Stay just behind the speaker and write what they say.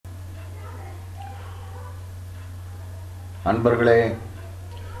அன்பர்களே,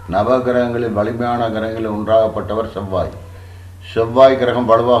 நவகிரகங்களில் வலிமையான கிரகங்களில் ஒன்றாகப்பட்டவர் செவ்வாய். செவ்வாய் கிரகம்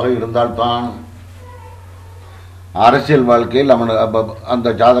வலுவாக இருந்தால்தான் அரசியல் வாழ்க்கையில் அந்த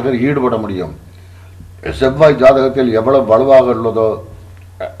ஜாதகர் ஈடுபட முடியும். செவ்வாய் ஜாதகத்தில் எவ்வளவு வலுவாக உள்ளதோ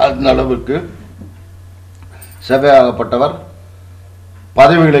அந்த அளவுக்கு செவ்வாயாகப்பட்டவர்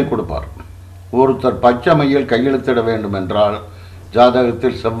பதவிகளை கொடுப்பார். ஒருத்தர் பச்சை மையில் கையெழுத்திட வேண்டும் என்றால்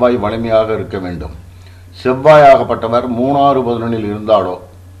ஜாதகத்தில் செவ்வாய் வலிமையாக இருக்க வேண்டும். செவ்வாயாகப்பட்டவர் 3 11 இருந்தாலோ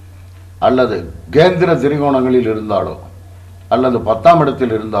அல்லது கேந்திர திரிகோணங்களில் இருந்தாலோ அல்லது 10ஆம்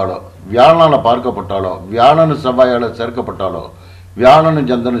இடத்தில் இருந்தாலோ, வியாழனால் பார்க்கப்பட்டாலோ, வியாழனு செவ்வாயால் சேர்க்கப்பட்டாலோ, வியாழனு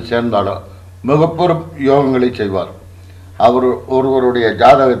சந்திரன் சேர்ந்தாலோ மிகப்பெரும் யோகங்களை செய்வார். ஒருவருடைய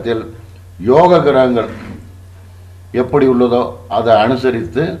ஜாதகத்தில் யோக கிரகங்கள் எப்படி உள்ளதோ அதை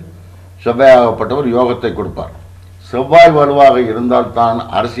அனுசரித்து செவ்வாயாகப்பட்டவர் யோகத்தை கொடுப்பார். செவ்வாய் வலுவாக இருந்தால்தான்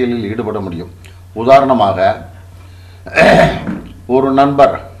அரசியலில் ஈடுபட முடியும். உதாரணமாக, ஒரு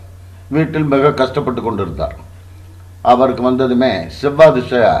நண்பர் வீட்டில் மிக கஷ்டப்பட்டு கொண்டிருந்தார். அவருக்கு வந்ததுமே செவ்வாய்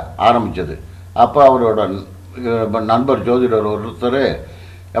திசை ஆரம்பித்தது. அப்போ அவரோட நண்பர் ஜோதிடர் ஒருத்தர்,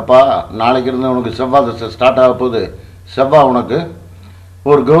 எப்பா நாளைக்கு இருந்து உனக்கு செவ்வாய் திசை ஸ்டார்ட் ஆக போகுது, செவ்வாய் உனக்கு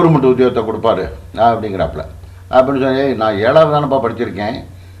ஒரு கவர்மெண்ட் உத்தியோகத்தை கொடுப்பாரு அப்படிங்கிறாப்புல. அப்படின்னு சொல்லி, நான் 7வது தானப்பா படிச்சிருக்கேன்,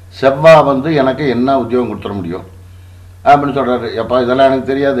 செவ்வாய் எனக்கு என்ன உத்தியோகம் கொடுத்துட முடியும் அப்படின்னு சொல்கிறாரு. எப்பா இதெல்லாம்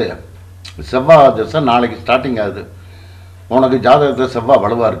எனக்கு தெரியாது, செவ்வாய் திசை நாளைக்கு ஸ்டார்டிங் ஆகுது, உனக்கு ஜாதகத்தில் செவ்வாய்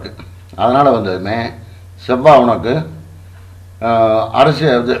வலுவாக இருக்குது, அதனால் வந்ததுமே செவ்வாய் உனக்கு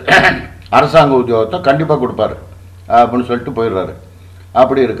அரசாங்க உத்தியோகத்தை கண்டிப்பாக கொடுப்பாரு அப்படின்னு சொல்லிட்டு போயிடுறாரு.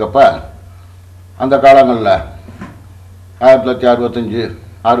 அப்படி இருக்கப்ப அந்த காலங்களில் 1965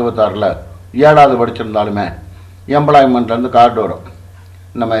 66 7வது படிச்சிருந்தாலுமே எம்ப்ளாய்மெண்ட்லேருந்து கார்டு வரும்.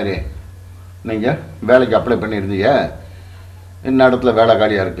 இந்த மாதிரி நீங்கள் வேலைக்கு அப்ளை பண்ணியிருந்தீங்க, இந்த இடத்துல வேலை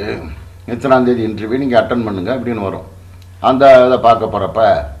காலியாக இருக்குது, இத்தனாம் தேதி இன்டர்வியூ நீங்கள் அட்டன் பண்ணுங்கள் அப்படின்னு வரும். அந்த இதை பார்க்க போகிறப்ப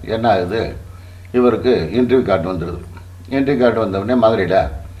என்ன ஆகுது, இவருக்கு இன்டர்வியூ கார்டு வந்துடுது. இன்டர்வியூ கார்டு வந்தவுடனே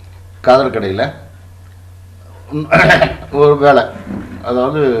மதுரையில் கதர்கடையில் ஒரு வேலை,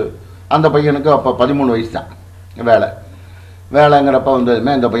 அதாவது அந்த பையனுக்கு அப்போ 13 வயசு தான் வேலைங்கிறப்ப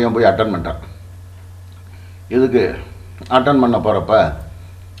வந்ததுமே இந்த பையன் போய் அட்டன் பண்ணுறான். இதுக்கு அட்டன் பண்ண போகிறப்ப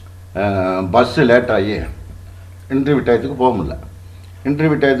பஸ்ஸு லேட் ஆகி இன்டர்வியூ டயத்துக்கு போக முடியல.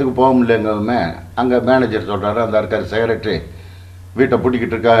 இன்டர்வியூ டயத்துக்கு போக முடியலங்கவுமே அங்கே மேனேஜர் சொல்கிறாரு, அந்த இருக்கார் செக்ரட்டரி, வீட்டை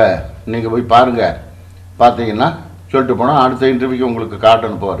பூட்டிக்கிட்டு இருக்காங்க, நீங்கள் போய் பாருங்கள், பார்த்தீங்கன்னா சொல்லிட்டு போனால் அடுத்த இன்டர்வியூக்கு உங்களுக்கு கார்டு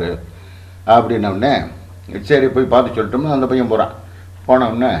அனுப்புவார் அப்படின்னோடனே, சரி போய் பார்த்து சொல்லிட்டோம்னா அந்த பையன் போகிறான்.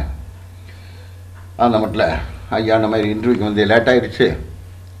 போனோடனே அந்த மட்டில், ஐயா அந்த மாதிரி இன்டர்வியூக்கு லேட் ஆகிடுச்சு,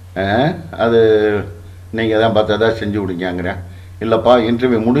 அது நீங்கள் தான் பார்த்து எதாவது செஞ்சு விடுங்கிறேன். இல்லைப்பா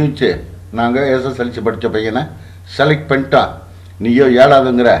இன்டர்வியூ முடிஞ்சிச்சு, நாங்கள் எஸ்எஸ்எல்சி படித்த பையனை செலக்ட் பண்ணிட்டான், நீயோ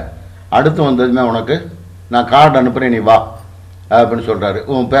 7வதுங்கிற, அடுத்து வந்ததுமே உனக்கு நான் கார்டு அனுப்புகிறேன், நீ வா அப்படின்னு சொல்கிறாரு.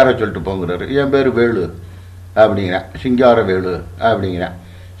 உன் பேரை சொல்லிட்டு போங்கிறாரு. என் பேர் வேலு அப்படிங்கிறேன். சிங்கார வேலு அப்படிங்கிறேன்.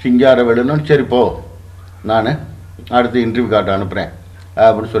 சிங்கார வேலுன்னு, சரி போ, நான் அடுத்து இன்டர்வியூ கார்டு அனுப்புகிறேன்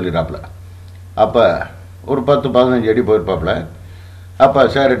அப்படின்னு சொல்லிடுறாப்புல. அப்போ ஒரு 10-15 அடி போயிருப்பாப்புல. அப்போ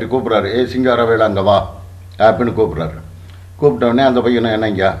சேரட்டி கூப்பிட்றாரு, சிங்கார வேலு அங்கே வா அப்படின்னு கூப்பிட்றாரு. கூப்பிட்டோடனே அந்த பையனை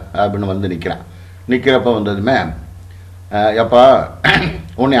என்னங்க அப்படின்னு நிற்கிறான். நிற்கிறப்ப வந்ததுமே, எப்பா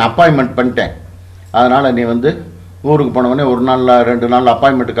உன்னை அப்பாயின்மெண்ட் பண்ணிட்டேன், அதனால் நீ ஊருக்கு போனவுடனே 1 நாள் 2 நாள்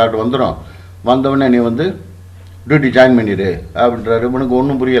அப்பாயின்மெண்ட் கார்டு வந்துடும், வந்தவுடனே நீ டியூட்டி ஜாயின் பண்ணிடு அப்படின்றாரு. இவனுக்கு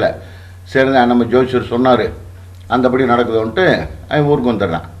ஒன்றும் புரியலை. சரி நம்ம ஜோசியர் சொன்னார், அந்தபடி நடக்குதுன்ட்டு அவன் ஊருக்கு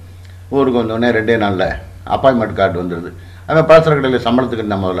வந்துடுறான். ஊருக்கு வந்தவுடனே 2 நாளில் அப்பாயின்மெண்ட் கார்டு வந்துடுது. அவன் பாசர கடையில்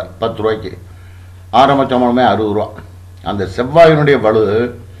சம்பளத்துக்கு நம்ம முதல்ல 10 ரூபாய்க்கு, ஆரம்ப சம்பளமே 60 ரூபா. அந்த செவ்வாயினுடைய வலு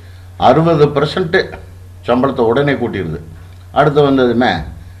 60% சம்பளத்தை உடனே கூட்டிடுது. அடுத்து வந்ததுமே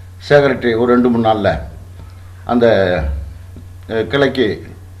செக்ரட்டரி ஒரு 2-3 நாளில் அந்த கிளைக்கு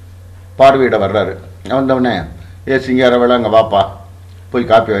பார்வையிட வர்றாரு. வந்தவுடனே, சிங்கார வேலை அங்கே வாப்பா, போய்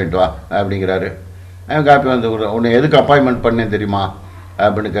காப்பி வாங்கிட்டு வா அப்படிங்கிறாரு. அவன் காப்பி உன்னை எதுக்கு அப்பாயின்மெண்ட் பண்ணேன் தெரியுமா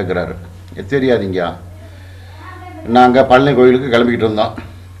அப்படின்னு கேட்குறாரு. தெரியாதீங்க, நாங்கள் பழனி கோயிலுக்கு கிளம்பிக்கிட்டு இருந்தோம்,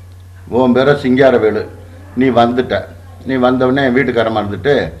 உன் பேரை சிங்கார வேலு, நீ வந்துட்ட, நீ வந்தவுடனே என் வீட்டுக்காரமாக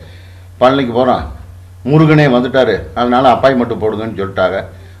இருந்துட்டு பழனிக்கு போகிறான், முருகனே வந்துட்டார், அதனால் அப்பாயின்மெண்ட்டு போடுங்கன்னு சொல்லிட்டாங்க,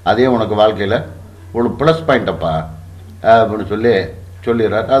 அதே உனக்கு வாழ்க்கையில் ஒரு ப்ளஸ் பாயிண்டப்பா அப்படின்னு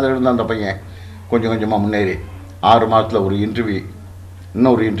சொல்லிடுறாரு. அதிலிருந்து அந்த பையன் கொஞ்சம் கொஞ்சமாக முன்னேறி 6 மாதத்தில் ஒரு இன்டர்வியூ,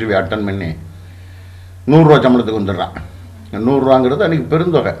 இன்னொரு இன்டர்வியூ அட்டன் பண்ணி 100 ரூபா சம்பளத்துக்கு வந்துடுறான். 100 ரூபாங்கிறது அன்றைக்கி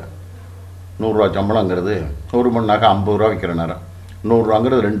பெருந்தொகை. 100 ரூபா சம்பளங்கிறது ஒரு மணி நேரம் 50 ரூபா விற்கிற நேரம். 100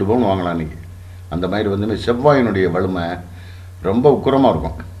 ரூபாங்கிறது 2 பவுன் வாங்கலாம் அன்றைக்கி. அந்த மாதிரி செவ்வாயினுடைய வலிமை ரொம்ப உக்கிரமாக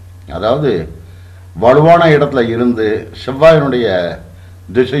இருக்கும். அதாவது வலுவான இடத்துல இருந்து செவ்வாயினுடைய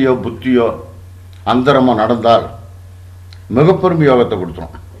திசையோ புத்தியோ அந்தரமோ நடந்தால் மிகப்பெரும் யோகத்தை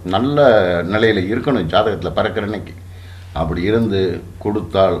கொடுத்துரும். நல்ல நிலையில் இருக்கணும் ஜாதகத்தில் பிறக்கிற அன்னைக்கு. அப்படி இருந்து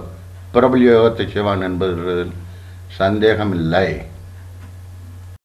கொடுத்தால் பிரபல யோகத்தை செய்வான் என்பதில் சந்தேகம் இல்லை.